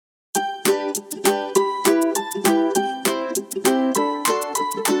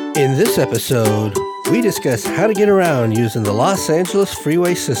In this episode, we discuss how to get around using the Los Angeles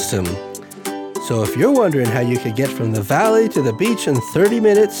freeway system. So if you're wondering how you could get from the valley to the beach in 30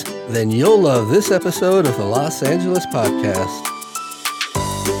 minutes, then you'll love this episode of the Los Angeles Podcast.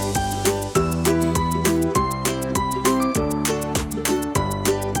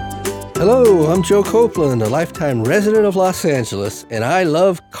 Hello, I'm Joe Copeland, a lifetime resident of Los Angeles, and I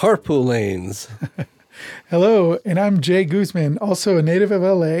love carpool lanes. Hello, and I'm Jay Guzman, also a native of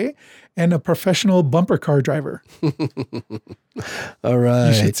LA and a professional bumper car driver. All right.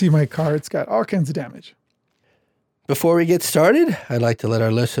 You should see my car. It's got all kinds of damage. Before we get started, I'd like to let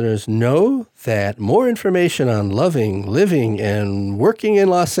our listeners know that more information on loving, living, and working in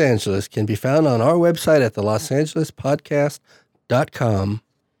Los Angeles can be found on our website at thelosangeles.podcast.com.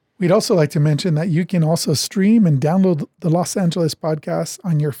 We'd also like to mention that you can also stream and download the Los Angeles Podcast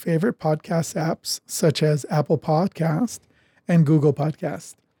on your favorite podcast apps, such as Apple Podcast and Google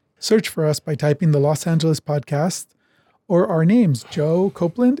Podcast. Search for us by typing the Los Angeles Podcast or our names, Joe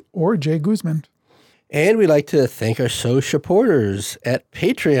Copeland or Jay Guzman. And we'd like to thank our show supporters at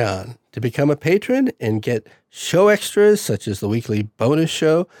Patreon. To become a patron and get show extras such as the weekly bonus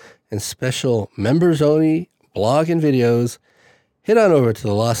show and special members-only blog and videos, head on over to the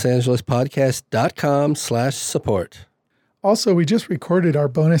LosAngelesPodcast.com/support. Also, we just recorded our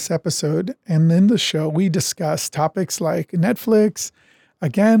bonus episode, and in the show, we discuss topics like Netflix,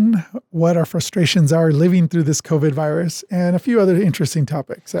 again, what our frustrations are living through this COVID virus, and a few other interesting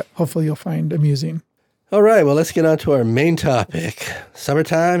topics that hopefully you'll find amusing. All right, well, let's get on to our main topic.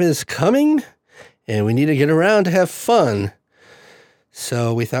 Summertime is coming, and we need to get around to have fun.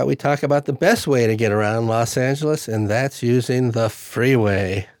 So we thought we'd talk about the best way to get around Los Angeles, and that's using the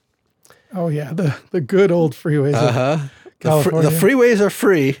freeway. Oh, yeah, the good old freeways. The freeways are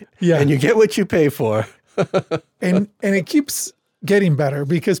free, and you get what you pay for. and it keeps getting better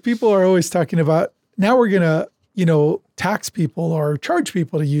because people are always talking about, now we're going to, tax people or charge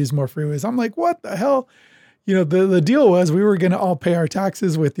people to use more freeways. I'm like, what the hell? The deal was we were going to all pay our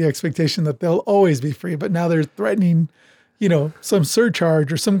taxes with the expectation that they'll always be free, but now they're threatening some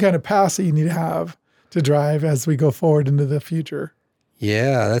surcharge or some kind of pass that you need to have to drive as we go forward into the future.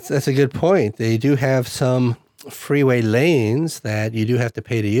 Yeah, that's a good point. They do have some freeway lanes that you do have to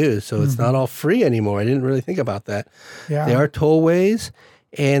pay to use. So it's not all free anymore. I didn't really think about that. Yeah. They are tollways,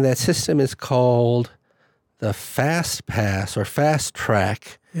 and that system is called the Fast Pass or Fast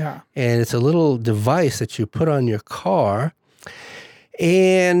Track. Yeah. And it's a little device that you put on your car,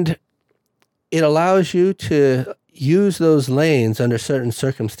 and it allows you to use those lanes under certain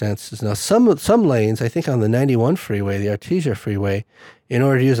circumstances. Now, some lanes, I think on the 91 freeway, the Artesia freeway, in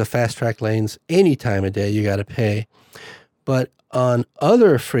order to use a fast track lanes any time of day, you got to pay. But on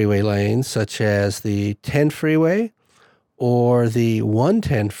other freeway lanes, such as the 10 freeway or the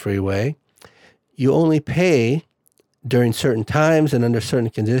 110 freeway, you only pay during certain times and under certain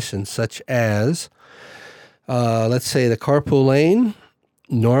conditions, such as, let's say the carpool lane,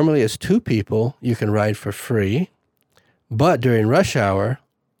 normally as 2 people, you can ride for free. But during rush hour,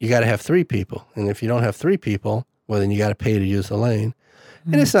 you got to have 3 people. And if you don't have 3 people, well, then you got to pay to use the lane.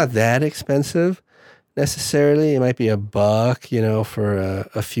 And it's not that expensive necessarily. It might be $1, for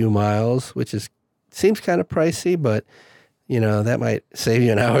a few miles, which seems kind of pricey, but, that might save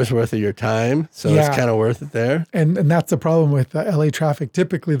you an hour's worth of your time. So It's kind of worth it there. And that's the problem with LA traffic.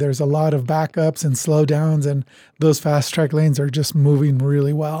 Typically, there's a lot of backups and slowdowns, and those fast track lanes are just moving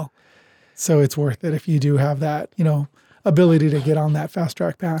really well. So it's worth it if you do have that, ability to get on that fast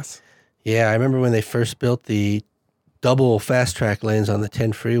track pass. Yeah, I remember when they first built the double fast track lanes on the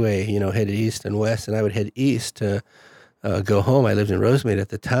 10 freeway, headed east and west, and I would head east to go home. I lived in Rosemead at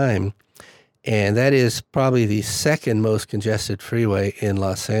the time, and that is probably the second most congested freeway in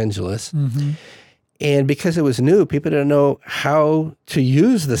Los Angeles. Mm-hmm. And because it was new, people didn't know how to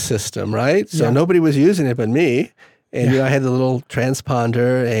use the system, right? So nobody was using it but me. And, I had the little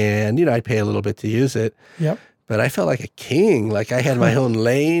transponder, and, I'd pay a little bit to use it. Yep. But I felt like a king, like I had my own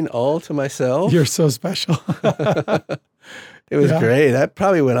lane all to myself. You're so special. It was great. That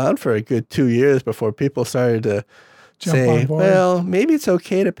probably went on for a good 2 years before people started to say, well, maybe it's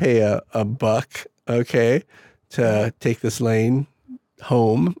okay to pay a $1, to take this lane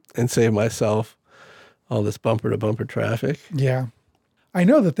home and save myself all this bumper-to-bumper traffic. Yeah. I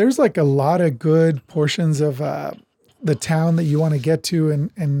know that there's like a lot of good portions of the town that you want to get to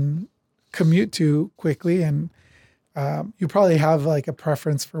and commute to quickly, and you probably have like a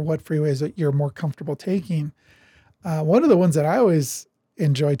preference for what freeways that you're more comfortable taking. One of the ones that I always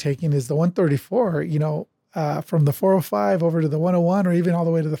enjoy taking is the 134. from the 405 over to the 101 or even all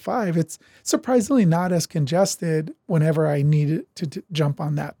the way to the 5, it's surprisingly not as congested whenever I need to jump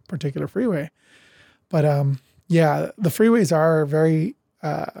on that particular freeway. But yeah, the freeways are very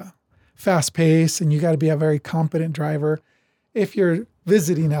fast paced, and you got to be a very competent driver. If you're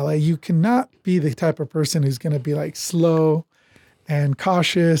visiting LA, you cannot be the type of person who's going to be like slow and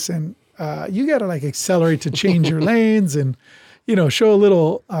cautious, and you got to like accelerate to change your lanes and, show a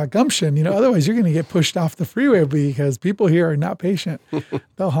little gumption, otherwise you're going to get pushed off the freeway because people here are not patient.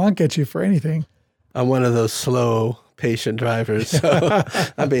 They'll honk at you for anything. I'm one of those slow, patient drivers, so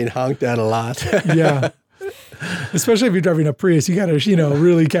I'm being honked at a lot. Yeah. Especially if you're driving a Prius, you got to,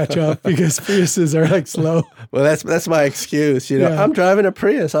 really catch up because Priuses are like slow. Well, that's my excuse. I'm driving a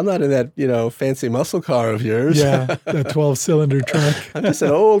Prius. I'm not in that, fancy muscle car of yours. Yeah, that 12-cylinder truck. I'm just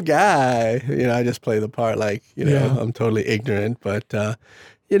an old guy. I just play the part like, I'm totally ignorant. But,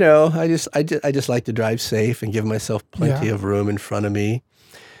 I just like to drive safe and give myself plenty of room in front of me.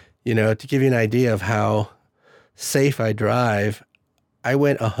 To give you an idea of how safe I drive, I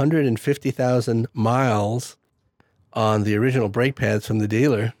went 150,000 miles on the original brake pads from the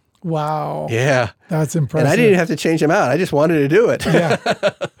dealer. Wow. Yeah. That's impressive. And I didn't even have to change them out. I just wanted to do it. Yeah.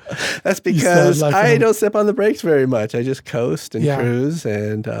 That's because I don't step on the brakes very much. I just coast and cruise,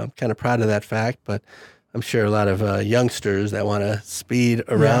 and I'm kind of proud of that fact. But I'm sure a lot of youngsters that want to speed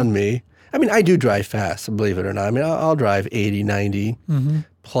around me. I mean, I do drive fast, believe it or not. I mean, I'll drive 80, 90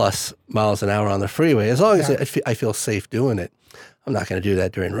 plus miles an hour on the freeway as long as I feel safe doing it. I'm not going to do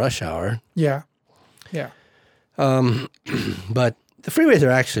that during rush hour. Yeah. Yeah. But the freeways are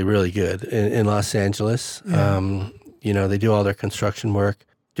actually really good in Los Angeles. Yeah. They do all their construction work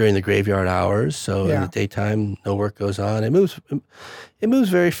during the graveyard hours. So in the daytime, no work goes on. It moves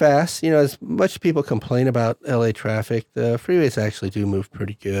very fast. As much people complain about LA traffic, the freeways actually do move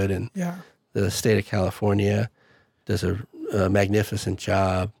pretty good. And the state of California does a magnificent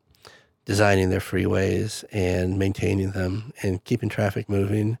job designing their freeways and maintaining them and keeping traffic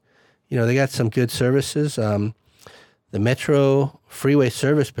moving. They got some good services. The Metro Freeway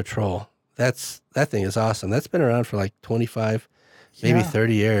Service Patrol, that thing is awesome. That's been around for like 25, maybe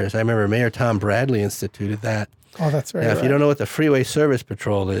 30 years. I remember Mayor Tom Bradley instituted that. Oh, that's right. Now, if you don't know what the Freeway Service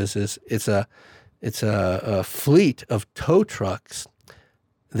Patrol is it's a fleet of tow trucks.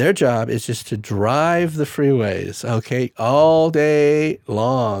 Their job is just to drive the freeways, okay, all day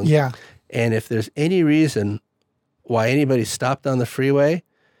long. Yeah. And if there's any reason why anybody stopped on the freeway,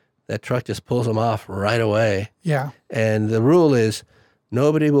 that truck just pulls them off right away. Yeah. And the rule is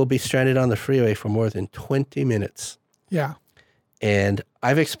nobody will be stranded on the freeway for more than 20 minutes. Yeah. And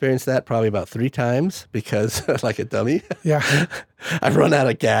I've experienced that probably about 3 times because, like a dummy, I've run out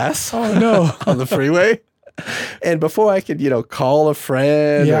of gas on the freeway. And before I could, call a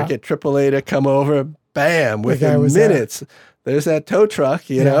friend or get AAA to come over, bam, within minutes, there's that tow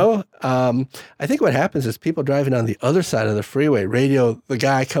truck, you know. I think what happens is people driving on the other side of the freeway radio the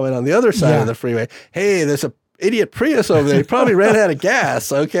guy coming on the other side of the freeway. Hey, there's a idiot Prius over there. He probably ran out of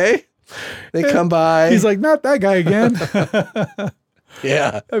gas, okay? They come by. He's like, not that guy again.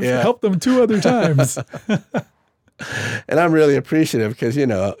 I've helped them 2 other times. And I'm really appreciative because, you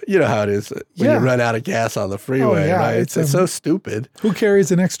know how it is when you run out of gas on the freeway, right? It's so stupid. Who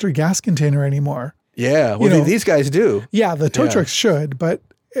carries an extra gas container anymore? Yeah, well, these guys do. Yeah, the tow trucks should, but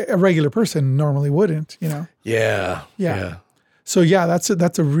a regular person normally wouldn't, Yeah. So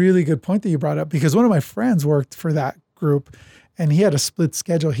that's a really good point that you brought up, because one of my friends worked for that group, and he had a split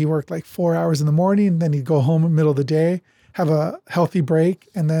schedule. He worked like 4 hours in the morning, then he'd go home in the middle of the day, have a healthy break,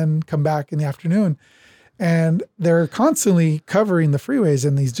 and then come back in the afternoon. And they're constantly covering the freeways,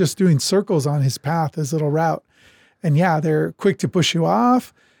 and he's just doing circles on his path, his little route. And they're quick to push you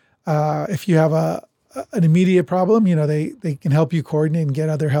off. If you have an immediate problem, they can help you coordinate and get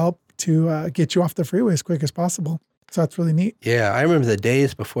other help to get you off the freeway as quick as possible. So that's really neat. Yeah, I remember the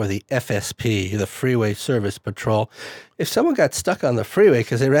days before the FSP, the Freeway Service Patrol. If someone got stuck on the freeway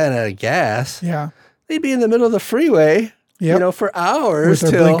because they ran out of gas, they'd be in the middle of the freeway, for hours.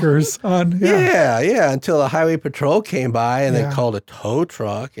 With their blinkers on. Yeah, until the highway patrol came by and they called a tow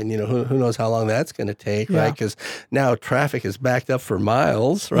truck. And, who knows how long that's going to take, right? Because now traffic is backed up for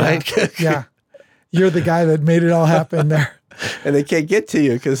miles, right? Yeah. You're the guy that made it all happen there. And they can't get to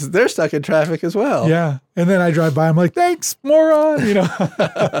you because they're stuck in traffic as well. Yeah. And then I drive by, I'm like, thanks, moron,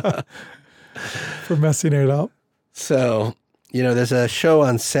 for messing it up. So, there's a show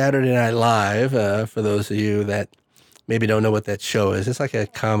on Saturday Night Live, for those of you that maybe don't know what that show is. It's like a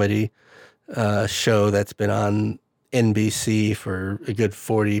comedy show that's been on NBC for a good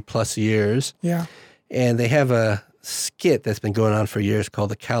 40 plus years. Yeah. And they have a skit that's been going on for years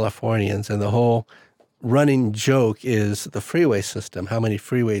called The Californians. And the whole running joke is the freeway system, how many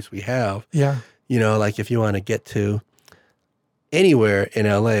freeways we have. Yeah. Like if you want to get to anywhere in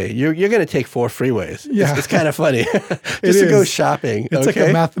LA, you're going to take 4 freeways. Yeah. It's kind of funny just to go shopping. It's like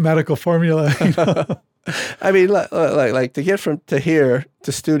a mathematical formula. I mean, like to get from to here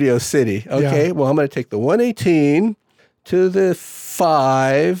to Studio City. Okay, well, I'm going to take the 118 to the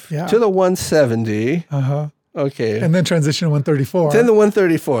 5 to the 170. Okay, and then transition to 134. Then the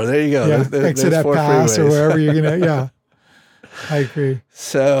 134. There you go. Yeah. Exit at Pass or wherever you're gonna. Yeah, I agree.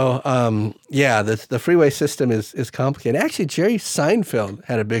 So, the freeway system is complicated. Actually, Jerry Seinfeld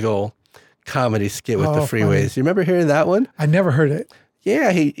had a big old comedy skit with the freeways. Funny. You remember hearing that one? I never heard it.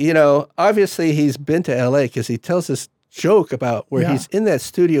 Yeah, he, obviously he's been to LA because he tells this joke about where he's in that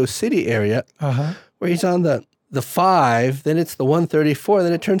Studio City area, where he's on the 5, then it's the 134,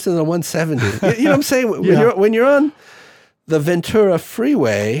 then it turns into the 170. You know what I'm saying? When you're on the Ventura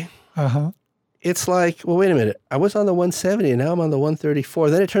Freeway, it's like, well, wait a minute. I was on the 170 and now I'm on the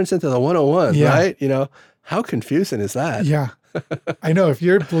 134. Then it turns into the 101, right? How confusing is that? Yeah. I know if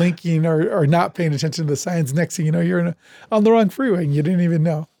you're blinking or not paying attention to the signs, next thing you know, you're on the wrong freeway and you didn't even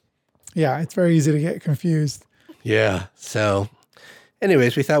know. Yeah, it's very easy to get confused. Yeah. So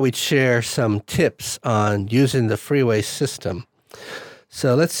anyways, we thought we'd share some tips on using the freeway system.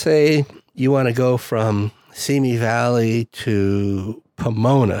 So let's say you want to go from Simi Valley to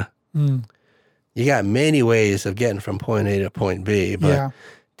Pomona. You got many ways of getting from point A to point B, but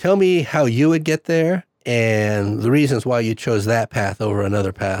tell me how you would get there and the reasons why you chose that path over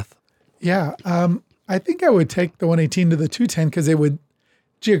another path. Yeah. I think I would take the 118 to the 210 because it would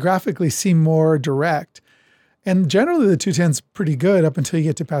geographically seem more direct. And generally the 210's pretty good up until you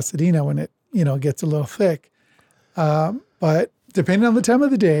get to Pasadena when it, gets a little thick. But depending on the time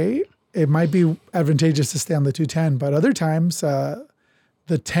of the day, it might be advantageous to stay on the 210. But other times,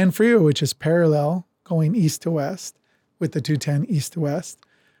 the 10 freeway, which is parallel going east to west with the 210 east to west,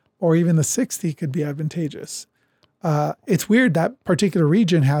 or even the 60 could be advantageous. It's weird that particular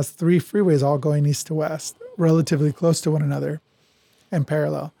region has 3 freeways all going east to west, relatively close to one another and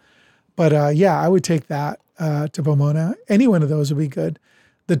parallel. But I would take that to Pomona. Any one of those would be good.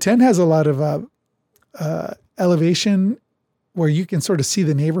 The 10 has a lot of elevation where you can sort of see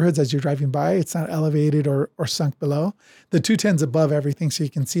the neighborhoods as you're driving by. It's not elevated or sunk below. The 210's above everything, so you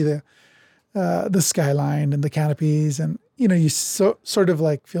can see the skyline and the canopies, and you sort of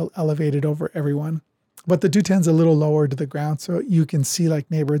like feel elevated over everyone. But the 210's a little lower to the ground, so you can see like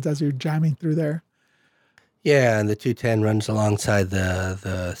neighborhoods as you're jamming through there. Yeah, and the 210 runs alongside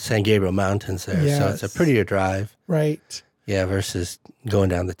the San Gabriel Mountains there, so it's a prettier drive. Right. Yeah, versus going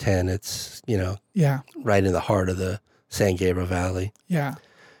down the 10, it's, right in the heart of the San Gabriel Valley. Yeah.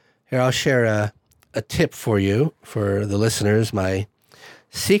 Here, I'll share a tip for you, for the listeners, my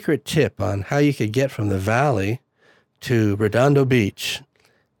secret tip on how you could get from the valley to Redondo Beach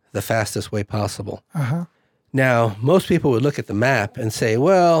the fastest way possible. Now, most people would look at the map and say,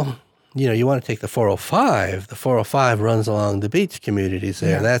 well, you want to take the 405. The 405 runs along the beach communities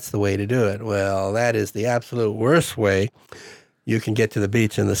there. Yeah. That's the way to do it. Well, that is the absolute worst way you can get to the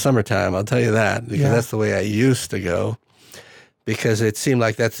beach in the summertime. I'll tell you that, because that's the way I used to go, because it seemed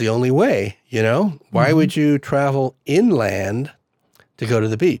like that's the only way, Why would you travel inland to go to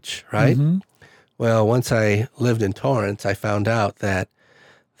the beach, right? Well, once I lived in Torrance, I found out that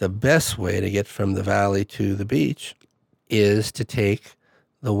the best way to get from the valley to the beach is to take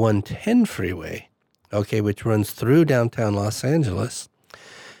the 110 freeway, which runs through downtown Los Angeles.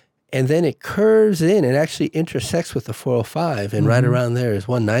 And then it curves in and actually intersects with the 405. And right around there is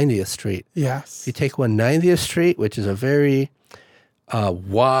 190th Street. Yes. You take 190th Street, which is a very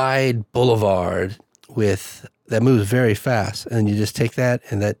wide boulevard that moves very fast. And you just take that,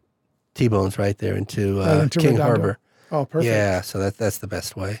 and that T-bone's right there into King Redondo. Harbor. Oh, perfect. Yeah, so that's the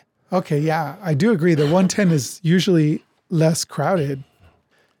best way. Okay, yeah. I do agree. The 110 is usually less crowded.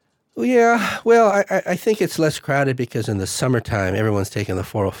 Yeah, well, I think it's less crowded because in the summertime, everyone's taking the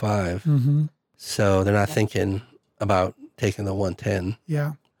 405. So they're not thinking about taking the 110.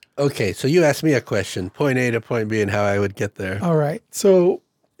 Yeah. Okay, so you asked me a question, point A to point B, and how I would get there. All right. So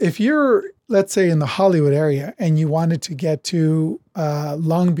if you're, let's say, in the Hollywood area and you wanted to get to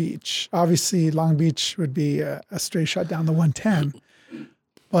Long Beach, obviously Long Beach would be a straight shot down the 110.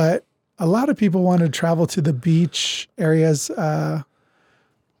 But a lot of people want to travel to the beach areas.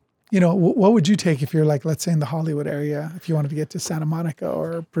 What would you take if you're like, let's say in the Hollywood area, if you wanted to get to Santa Monica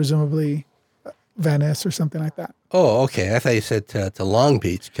or presumably Venice or something like that? Oh, okay. I thought you said to Long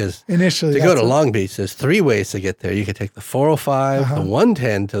Beach, because initially to go to Long Beach, there's 3 ways to get there. You could take the 405, the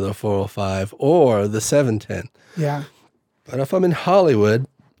 110 to the 405, or the 710. Yeah. But if I'm in Hollywood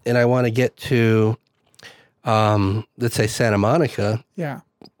and I want to get to let's say Santa Monica, Yeah.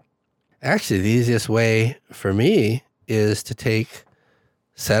 actually the easiest way for me is to take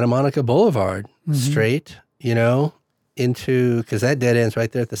Santa Monica Boulevard straight, into, because that dead ends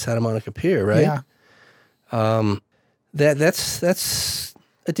right there at the Santa Monica Pier, right? Yeah. That's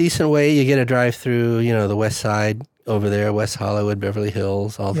a decent way. You get to drive through, the west side over there, West Hollywood, Beverly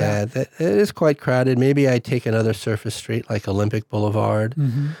Hills, all that. It is quite crowded. Maybe I take another surface street like Olympic Boulevard,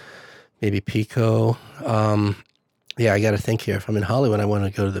 maybe Pico. I got to think here. If I'm in Hollywood, I want to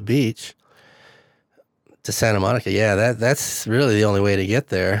go to the beach. To Santa Monica, that's really the only way to get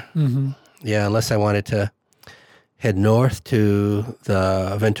there. Yeah, unless I wanted to head north to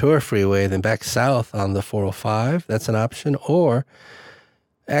the Ventura Freeway, then back south on the 405. That's an option. Or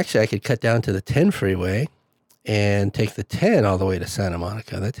actually, I could cut down to the 10 freeway and take the 10 all the way to Santa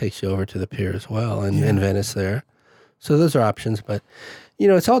Monica. That takes you over to the pier as well, and in Venice there. So those are options, but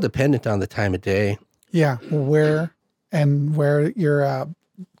it's all dependent on the time of day. Yeah, where you're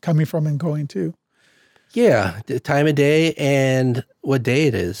coming from and going to. Yeah, the time of day and what day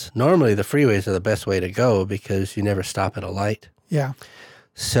it is. Normally, the freeways are the best way to go because you never stop at a light. Yeah.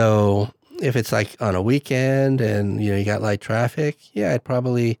 So if it's like on a weekend and, you got light traffic, I'd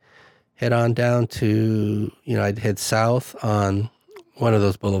probably head on down to, I'd head south on one of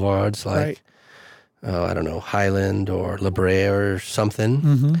those boulevards like, I don't know, Highland or La Brea or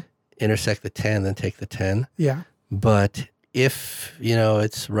something, intersect the 10, then take the 10. Yeah. But if,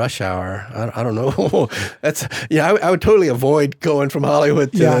 it's rush hour, I don't know. I would totally avoid going from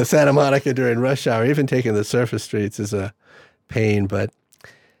Hollywood to Santa Monica during rush hour. Even taking the surface streets is a pain. But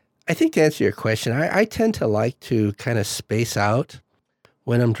I think to answer your question, I tend to like to kind of space out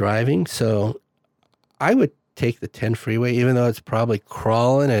when I'm driving. So I would take the 10 freeway, even though it's probably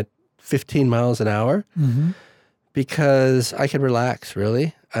crawling at 15 miles an hour, because I can relax,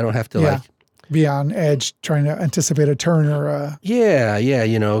 really. I don't have to be on edge trying to anticipate a turn or a...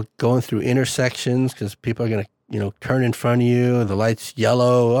 going through intersections because people are going to, turn in front of you. The light's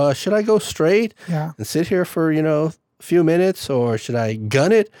yellow. Should I go straight and sit here for, a few minutes, or should I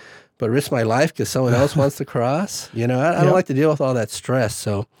gun it but risk my life because someone else wants to cross? I don't like to deal with all that stress.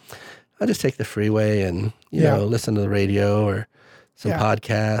 So I'll just take the freeway and, listen to the radio or some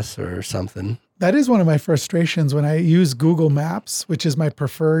podcasts or something. That is one of my frustrations when I use Google Maps, which is my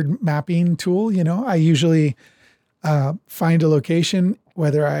preferred mapping tool. I usually find a location,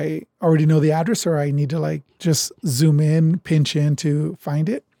 whether I already know the address or I need to just zoom in, pinch in to find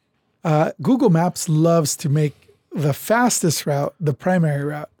it. Google Maps loves to make the fastest route the primary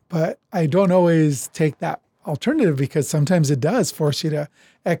route, but I don't always take that alternative because sometimes it does force you to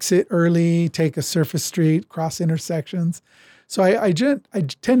exit early, take a surface street, cross intersections. So I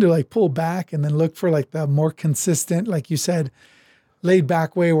tend to pull back and then look for the more consistent, like you said, laid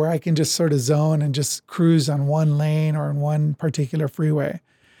back way where I can just sort of zone and just cruise on one lane or in one particular freeway.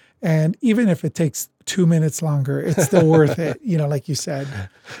 And even if it takes 2 minutes longer, it's still worth it, like you said.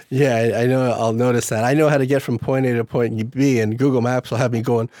 Yeah, I know. I'll notice that. I know how to get from point A to point B, and Google Maps will have me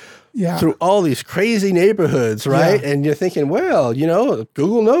going through all these crazy neighborhoods, right? And you're thinking, well,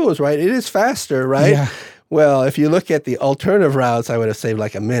 Google knows, right? It is faster, right? Yeah. Well, if you look at the alternative routes, I would have saved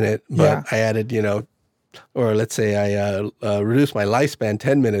a minute, but I added, or let's say I reduced my lifespan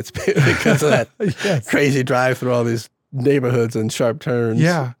 10 minutes because of that crazy drive through all these neighborhoods and sharp turns.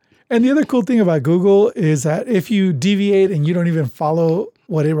 Yeah. And the other cool thing about Google is that if you deviate and you don't even follow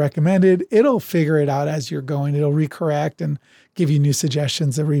what it recommended, it'll figure it out as you're going. It'll recorrect and give you new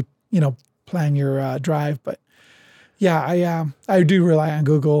suggestions to plan your drive. But I do rely on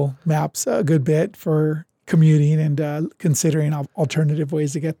Google Maps a good bit for commuting and considering alternative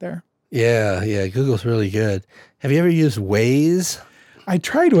ways to get there. Yeah, Google's really good. Have you ever used Waze? I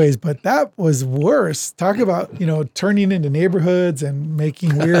tried Waze, but that was worse. Talk about, turning into neighborhoods and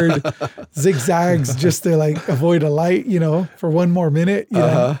making weird zigzags just to avoid a light, for one more minute.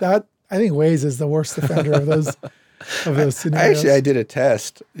 That I think Waze is the worst offender of those scenarios. I did a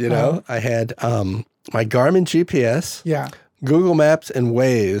test, I had my Garmin GPS, Google Maps, and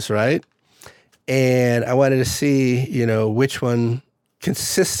Waze, right? And I wanted to see, which one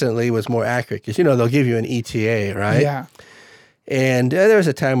consistently was more accurate because, they'll give you an ETA, right? Yeah. And there was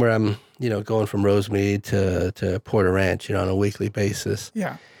a time where I'm, going from Rosemead to Porter Ranch, on a weekly basis.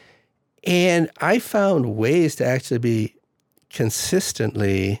 Yeah. And I found Waze to actually be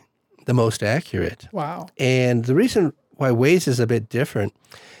consistently the most accurate. Wow. And the reason why Waze is a bit different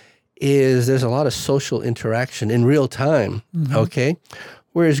is there's a lot of social interaction in real time, okay?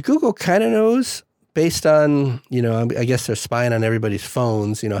 Whereas Google kind of knows based on, I guess they're spying on everybody's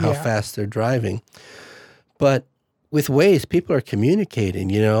phones, how fast they're driving. But with Waze, people are communicating,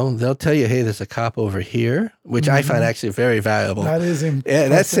 they'll tell you, hey, there's a cop over here, which I find actually very valuable. That is impressive. Yeah,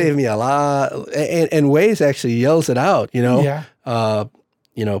 that saved me a lot. And Waze actually yells it out,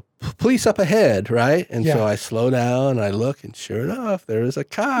 police up ahead, right? And so I slow down, I look, and sure enough, there is a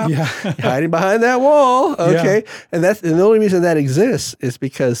cop hiding behind that wall. Okay. And the only reason that exists is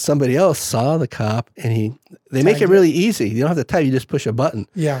because somebody else saw the cop, and they make it really easy. You don't have to type, you just push a button.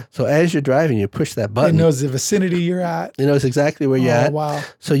 Yeah. So as you're driving, you push that button. It knows the vicinity you're at. It knows exactly where you're at. Wow.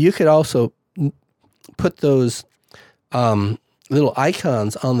 So you could also put those little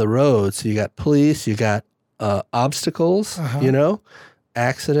icons on the road. So you got police, you got obstacles,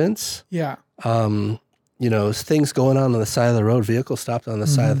 accidents. Yeah. Things going on the side of the road, vehicles stopped on the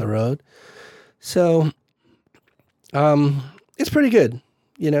side of the road. So it's pretty good.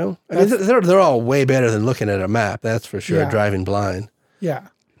 I mean, they're all way better than looking at a map. That's for sure. Driving blind. Yeah,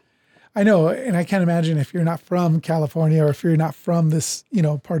 I know. And I can't imagine if you're not from California or if you're not from this,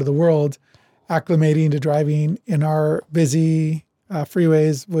 part of the world, acclimating to driving in our busy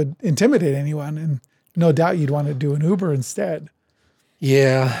freeways would intimidate anyone. And no doubt you'd want to do an Uber instead.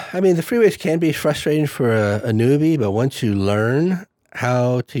 Yeah. I mean, the freeways can be frustrating for a newbie, but once you learn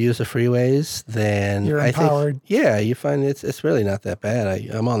how to use the freeways, then you're empowered. You find it's really not that bad.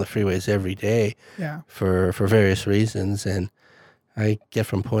 I'm on the freeways every day for various reasons, and I get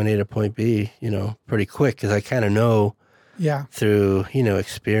from point A to point B, pretty quick because I kind of know through,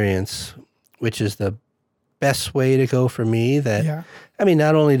 experience, which is the best way to go for me. I mean,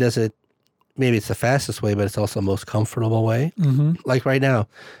 not only does it, maybe it's the fastest way, but it's also the most comfortable way. Mm-hmm. Like right now,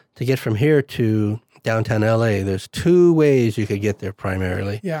 to get from here to downtown LA, there's 2 ways you could get there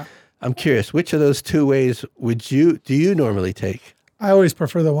primarily. Yeah. I'm curious, which of those 2 ways do you normally take? I always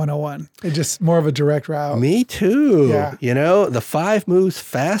prefer the 101. It's just more of a direct route. Me too. Yeah. The 5 moves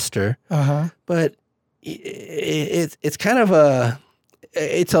faster, but it's kind of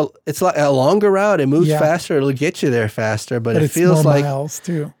it's like a longer route. It moves faster. It'll get you there faster, but it feels more like miles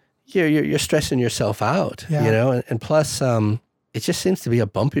too. You're stressing yourself out, and plus, it just seems to be a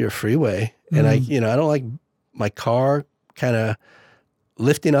bumpier freeway. And I don't like my car kind of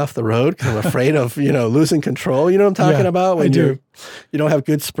lifting off the road because I'm afraid of, losing control. You know what I'm talking about? When you don't have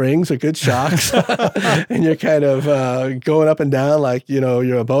good springs or good shocks and you're kind of going up and down like,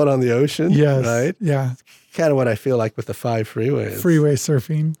 you're a boat on the ocean. Yes. Right? Yeah. Kind of what I feel like with the 5 freeways. Freeway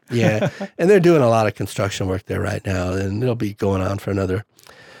surfing. Yeah. And they're doing a lot of construction work there right now, and it'll be going on for another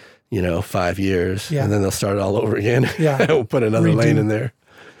 5 years, and then they'll start it all over again. Yeah. We'll put another lane in there.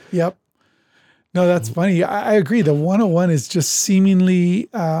 Yep. No, that's funny. I agree. The 101 is just seemingly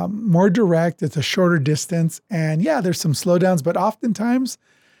more direct. It's a shorter distance. And there's some slowdowns, but oftentimes,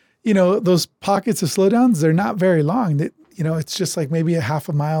 those pockets of slowdowns, they're not very long. It's just like maybe a half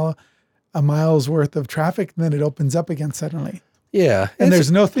a mile's worth of traffic, and then it opens up again suddenly. Yeah. And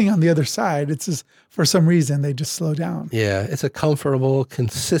there's nothing on the other side. It's just, for some reason, they just slow down. Yeah. It's a comfortable,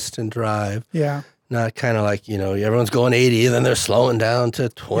 consistent drive. Yeah. Not kind of like, everyone's going 80, then they're slowing down to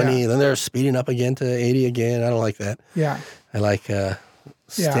 20, then they're speeding up again to 80 again. I don't like that. Yeah. I like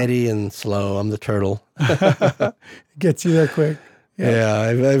steady and slow. I'm the turtle. Gets you there quick. Yeah, I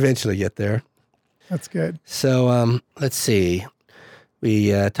eventually get there. That's good. So let's see.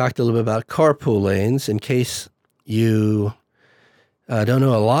 We talked a little bit about carpool lanes. In case you don't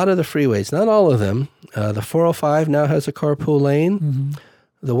know a lot of the freeways, not all of them. The 405 now has a carpool lane. Mm-hmm.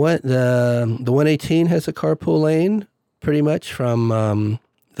 The 118 has a carpool lane, pretty much from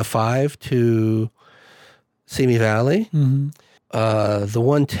the 5 to Simi Valley. Mm-hmm. The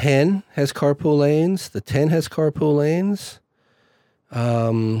 110 has carpool lanes. The 10 has carpool lanes.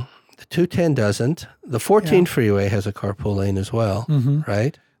 The 210 doesn't. The 14 freeway has a carpool lane as well,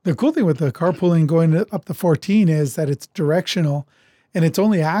 right? The cool thing with the carpooling going up the 14 is that it's directional, and it's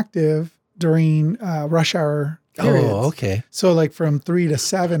only active during rush hour periods. Oh, okay. So like from 3 to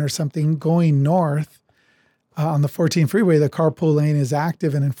 7 or something going north on the 14 freeway, the carpool lane is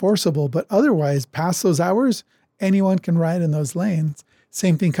active and enforceable. But otherwise, past those hours, anyone can ride in those lanes.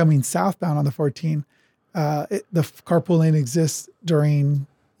 Same thing coming southbound on the 14. The carpool lane exists during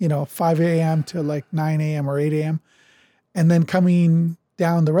 5 a.m. to like 9 a.m. or 8 a.m. And then coming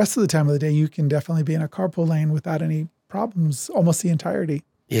down the rest of the time of the day, you can definitely be in a carpool lane without any problems almost the entirety.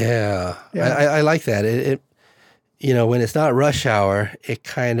 Yeah. I like that. It when it's not rush hour, it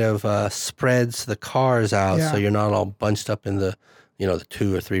kind of spreads the cars out so you're not all bunched up in the, the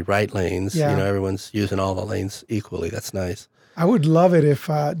 2 or 3 right lanes. Yeah. Everyone's using all the lanes equally. That's nice. I would love it if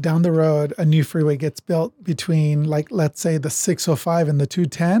down the road a new freeway gets built between, like, let's say the 605 and the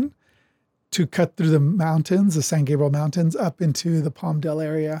 210 to cut through the mountains, the San Gabriel Mountains, up into the Palmdale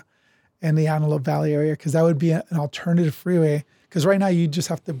area. and the Antelope Valley area, because that would be an alternative freeway. Because right now you just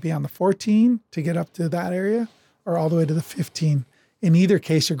have to be on the 14 to get up to that area, or all the way to the 15. In either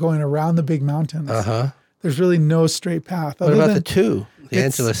case, you're going around the big mountains. There's really no straight path. What about the 2? The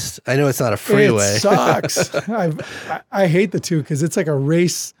Angeles, I know it's not a freeway. It sucks. I hate the 2 because it's like a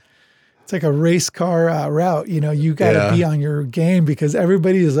race. It's like a race car route. You know, you got to be on your game because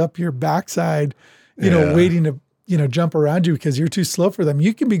everybody is up your backside, you know, waiting to, you know, jump around you because you're too slow for them.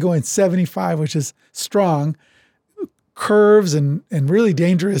 You can be going 75, which is strong, curves and really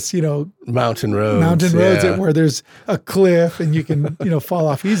dangerous, you know, mountain roads where there's a cliff and you can, you know, fall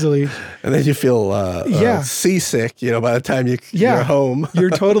off easily. And then you feel seasick, you know, by the time you're home. You're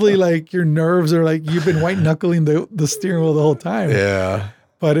totally like, your nerves are like, you've been white knuckling the steering wheel the whole time. Yeah.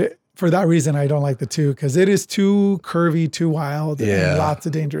 But for that reason, I don't like the 2 because it is too curvy, too wild, and lots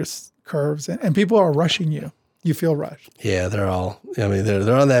of dangerous curves. And people are rushing you. You feel rushed. Yeah, they're all, I mean,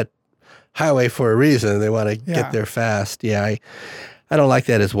 they're on that highway for a reason. They want to get there fast. Yeah, I don't like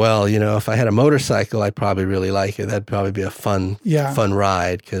that as well. You know, if I had a motorcycle, I'd probably really like it. That'd probably be a fun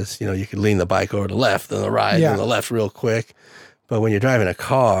ride because, you know, you could lean the bike over to the left and the ride on the left real quick. But when you're driving a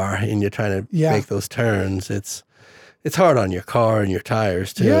car and you're trying to make those turns, it's hard on your car and your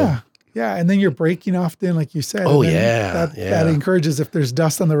tires too. Yeah, and then you're braking often, like you said. Oh, that encourages, if there's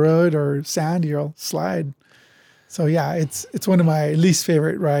dust on the road or sand, you'll slide. So yeah, it's one of my least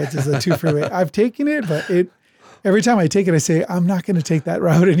favorite rides is the 2 freeway. I've taken it, but every time I take it, I say, I'm not going to take that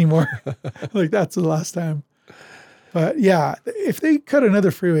route anymore. Like that's the last time. But yeah, if they cut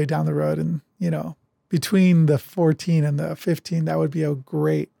another freeway down the road and, you know, between the 14 and the 15, that would be a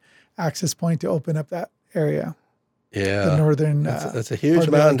great access point to open up that area. Yeah. The northern. That's a huge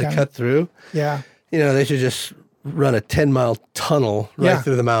mountain to cut through. Yeah. You know, they should just run a 10-mile tunnel right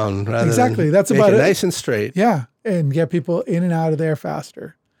through the mountain. Exactly. That's about it. Nice and straight. Yeah. And get people in and out of there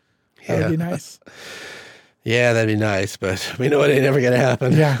faster. That would be nice. Yeah, that'd be nice. But we know it ain't never going to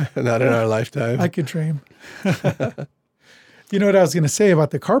happen. Yeah. Not in our lifetime. I could dream. You know what I was going to say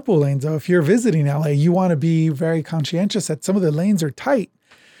about the carpool lanes, though? If you're visiting LA, you want to be very conscientious that some of the lanes are tight.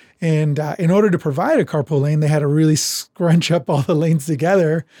 And in order to provide a carpool lane, they had to really scrunch up all the lanes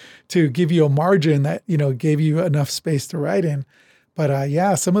together to give you a margin that, you know, gave you enough space to ride in. But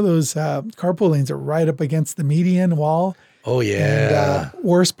some of those carpool lanes are right up against the median wall. Oh, yeah. And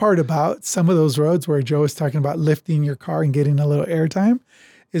worst part about some of those roads where Joe was talking about lifting your car and getting a little airtime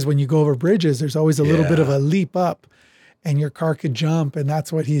is when you go over bridges, there's always a little bit of a leap up and your car could jump. And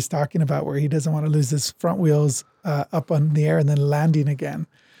that's what he's talking about, where he doesn't want to lose his front wheels up on the air and then landing again.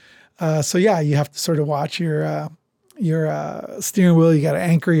 So you have to sort of watch your steering wheel. You got to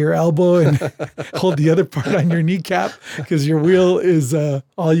anchor your elbow and hold the other part on your kneecap because your wheel is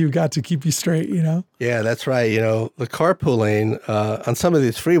all you got to keep you straight, you know? Yeah, that's right. You know, the carpool lane on some of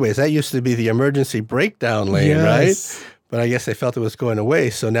these freeways, that used to be the emergency breakdown lane, right? But I guess they felt it was going away.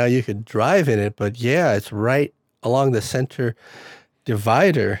 So now you could drive in it. But yeah, it's right along the center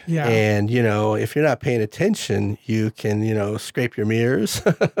divider. Yeah. And, you know, if you're not paying attention, you can, you know, scrape your mirrors.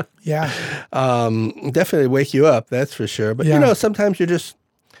 Definitely wake you up, that's for sure. But, you know, sometimes you're just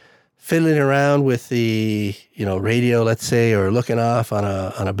fiddling around with the, you know, radio, let's say, or looking off on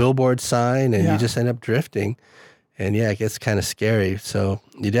a billboard sign, and you just end up drifting. And, it gets kind of scary. So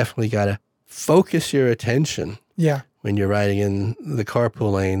you definitely got to focus your attention when you're riding in the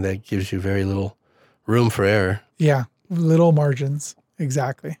carpool lane. That gives you very little room for error. Yeah. Little margins.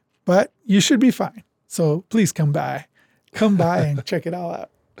 Exactly. But you should be fine. So please come by and check it all out.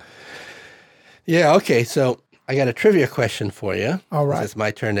 Yeah. Okay. So I got a trivia question for you. All right. It's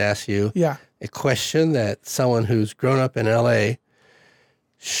my turn to ask you a question that someone who's grown up in LA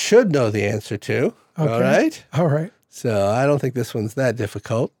should know the answer to. Okay. All right. All right. So I don't think this one's that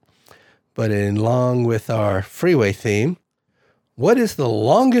difficult, but along with our freeway theme, what is the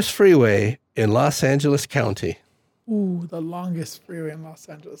longest freeway in Los Angeles County? Ooh, the longest freeway in Los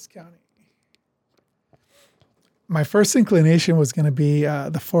Angeles County. My first inclination was going to be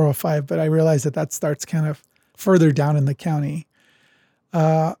the 405, but I realized that starts kind of further down in the county.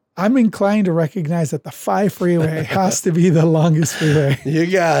 I'm inclined to recognize that the 5 freeway has to be the longest freeway.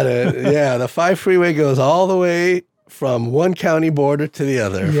 You got it. Yeah, the 5 freeway goes all the way from one county border to the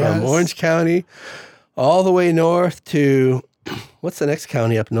other, from Orange County all the way north to, what's the next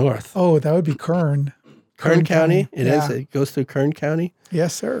county up north? Oh, that would be Kern. Kern County? It is? It goes through Kern County?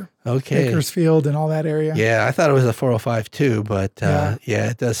 Yes, sir. Okay. Bakersfield and all that area. Yeah, I thought it was a 405 too, but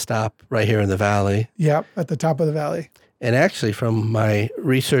it does stop right here in the valley. Yep, at the top of the valley. And actually, from my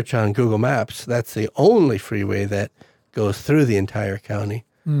research on Google Maps, that's the only freeway that goes through the entire county.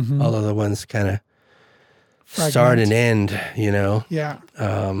 Mm-hmm. All other ones kind of start and end, Yeah.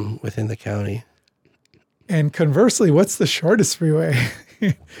 within the county. And conversely, what's the shortest freeway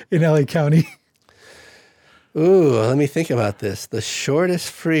in LA County? Ooh, let me think about this. The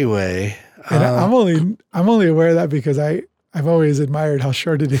shortest freeway. And I'm only aware of that because I've always admired how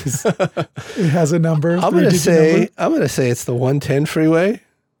short it is. It has a number. I'm gonna say it's the 110 freeway.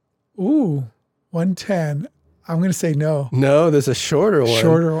 Ooh, 110. I'm gonna say no. No, there's a shorter one.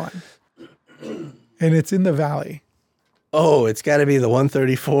 Shorter one. And it's in the valley. Oh, it's got to be the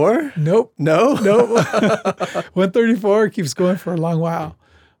 134? Nope. No? Nope. 134 keeps going for a long while.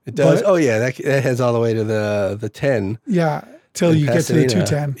 It does? That heads all the way to the 10. Yeah, till you get to the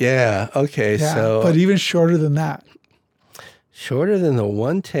 210. Yeah, okay. Yeah, so but even shorter than that. Shorter than the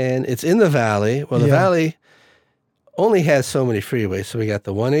 110. It's in the valley. Well, the valley only has so many freeways. So we got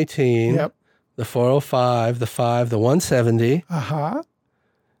the 118, the 405, the 5, the 170,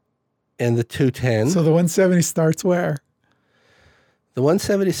 and the 210. So the 170 starts where? The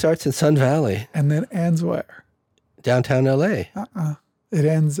 170 starts in Sun Valley. And then ends where? Downtown LA. It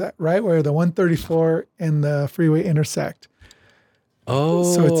ends right where the 134 and the freeway intersect.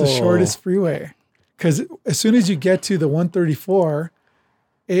 Oh. So it's the shortest freeway. Because as soon as you get to the 134,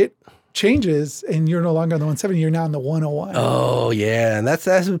 it changes and you're no longer on the 170, you're now on the 101. Oh, yeah. And that's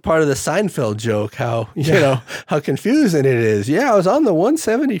part of the Seinfeld joke, how, how confusing it is. Yeah, I was on the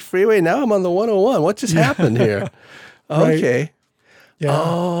 170 freeway. Now I'm on the 101. What just happened here? Okay. Right. Yeah.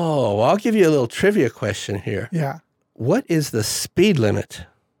 Oh, well, I'll give you a little trivia question here. Yeah. What is the speed limit,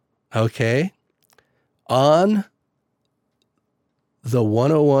 on the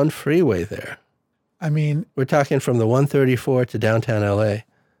 101 freeway there? I mean, we're talking from the 134 to downtown LA.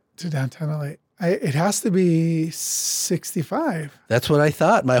 To downtown LA. It has to be 65. That's what I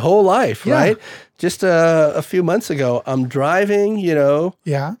thought my whole life, right? Just a few months ago, I'm driving,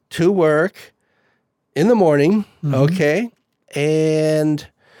 to work in the morning, and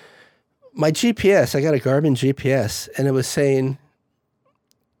my GPS, I got a Garmin GPS, and it was saying,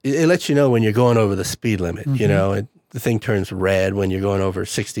 it lets you know when you're going over the speed limit, the thing turns red when you're going over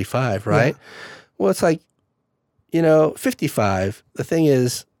 65, right? Yeah. Well, it's like, 55. The thing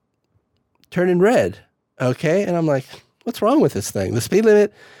is turning red, And I'm like, what's wrong with this thing? The speed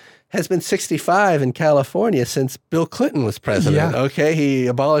limit has been 65 in California since Bill Clinton was president, He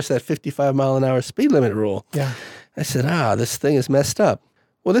abolished that 55 mile an hour speed limit rule. Yeah. I said, this thing is messed up.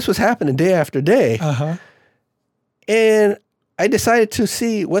 Well, this was happening day after day. And I decided to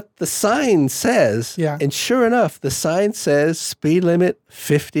see what the sign says. Yeah. And sure enough, the sign says speed limit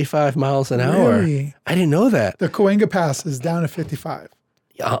 55 miles an hour. Really? I didn't know that. The Cahuenga Pass is down to 55.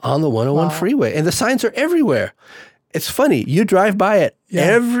 On the 101 freeway. And the signs are everywhere. It's funny. You drive by it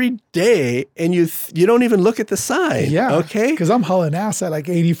every day and you don't even look at the sign. Yeah. Okay. Because I'm hauling ass at like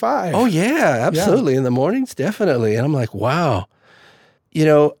 85. Oh, yeah, absolutely. In the mornings, definitely. And I'm like, wow.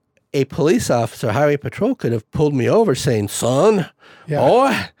 A police officer, highway patrol could have pulled me over saying, son,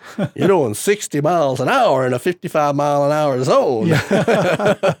 boy, you're doing 60 miles an hour in a 55 mile an hour zone.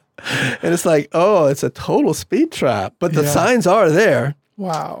 Yeah. And it's like, it's a total speed trap. But the signs are there.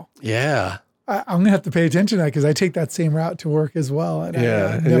 Wow. Yeah. I'm going to have to pay attention to that because I take that same route to work as well. And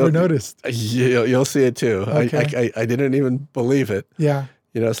I never noticed. You'll see it too. Okay. I didn't even believe it. Yeah.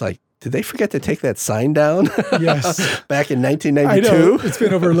 It's like, did they forget to take that sign down? Yes. Back in 1992? I know. It's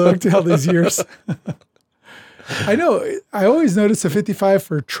been overlooked all these years. I know. I always notice a 55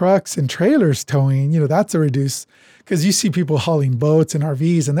 for trucks and trailers towing. That's a reduce because you see people hauling boats and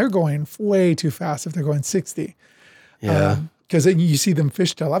RVs and they're going way too fast if they're going 60. Yeah. Because then you see them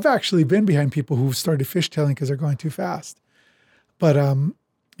fishtail. I've actually been behind people who've started fishtailing because they're going too fast. But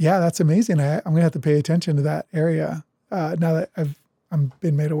that's amazing. I'm going to have to pay attention to that area now that I'm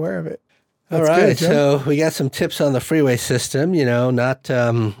been made aware of it. That's all right. Good, so we got some tips on the freeway system. We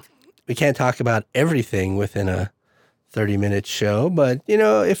can't talk about everything within a 30-minute show, but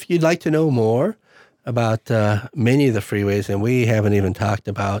if you'd like to know more about many of the freeways, and we haven't even talked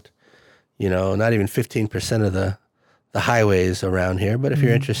about, not even 15% of the highways around here. But if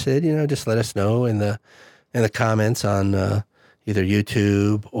you're interested, just let us know in the comments on either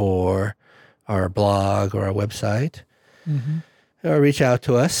YouTube or our blog or our website. Or reach out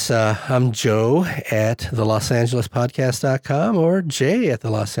to us. I'm Joe at thelosangeles.podcast.com or Jay at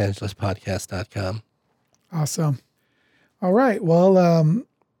thelosangeles.podcast.com. Awesome. All right. Well,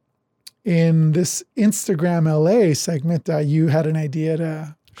 in this Instagram LA segment, you had an idea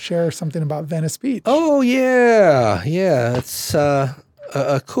to share something about Venice Beach. Oh, yeah. Yeah. It's a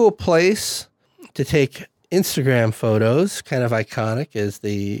cool place to take Instagram photos. Kind of iconic is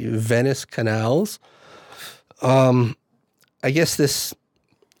the Venice canals. I guess this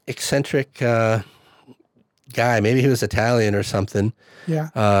eccentric guy, maybe he was Italian or something,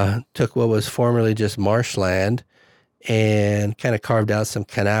 Yeah. took what was formerly just marshland and kind of carved out some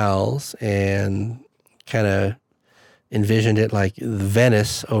canals and kind of envisioned it like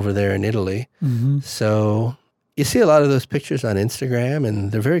Venice over there in Italy. Mm-hmm. So you see a lot of those pictures on Instagram,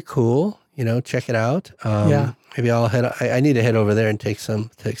 and they're very cool. Check it out. Yeah. Maybe I'll I need to head over there and take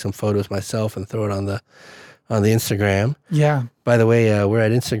some photos myself and throw it on the Instagram. Yeah. By the way, we're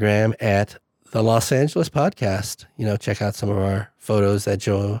at Instagram at the Los Angeles Podcast. Check out some of our photos that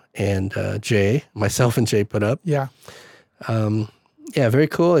Joe and myself and Jay put up. Yeah. Yeah, very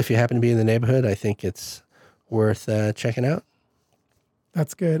cool. If you happen to be in the neighborhood, I think it's worth checking out.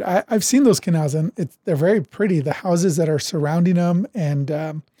 That's good. I've seen those canals, and they're very pretty. The houses that are surrounding them, and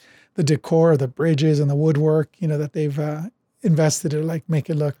the decor, the bridges, and the woodwork, that they've invested in, like make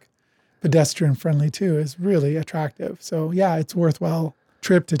it look pedestrian friendly too, is really attractive. So yeah, it's worthwhile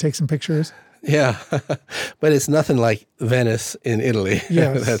trip to take some pictures. Yeah, but it's nothing like Venice in Italy.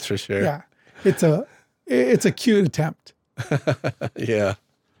 Yes. That's for sure. Yeah, it's a cute attempt. Yeah,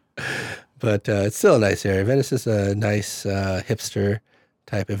 but it's still a nice area. Venice is a nice hipster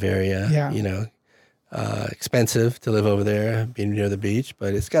type of area. Yeah. Expensive to live over there, being near the beach,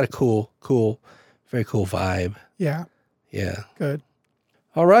 but it's got a cool, very cool vibe. Yeah. Yeah. Good.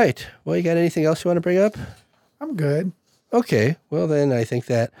 All right. Well, you got anything else you want to bring up? I'm good. Okay. Well, then I think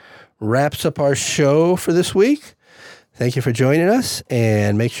that wraps up our show for this week. Thank you for joining us,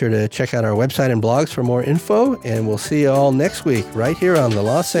 and make sure to check out our website and blogs for more info, and we'll see you all next week right here on the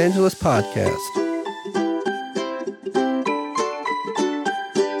Los Angeles Podcast.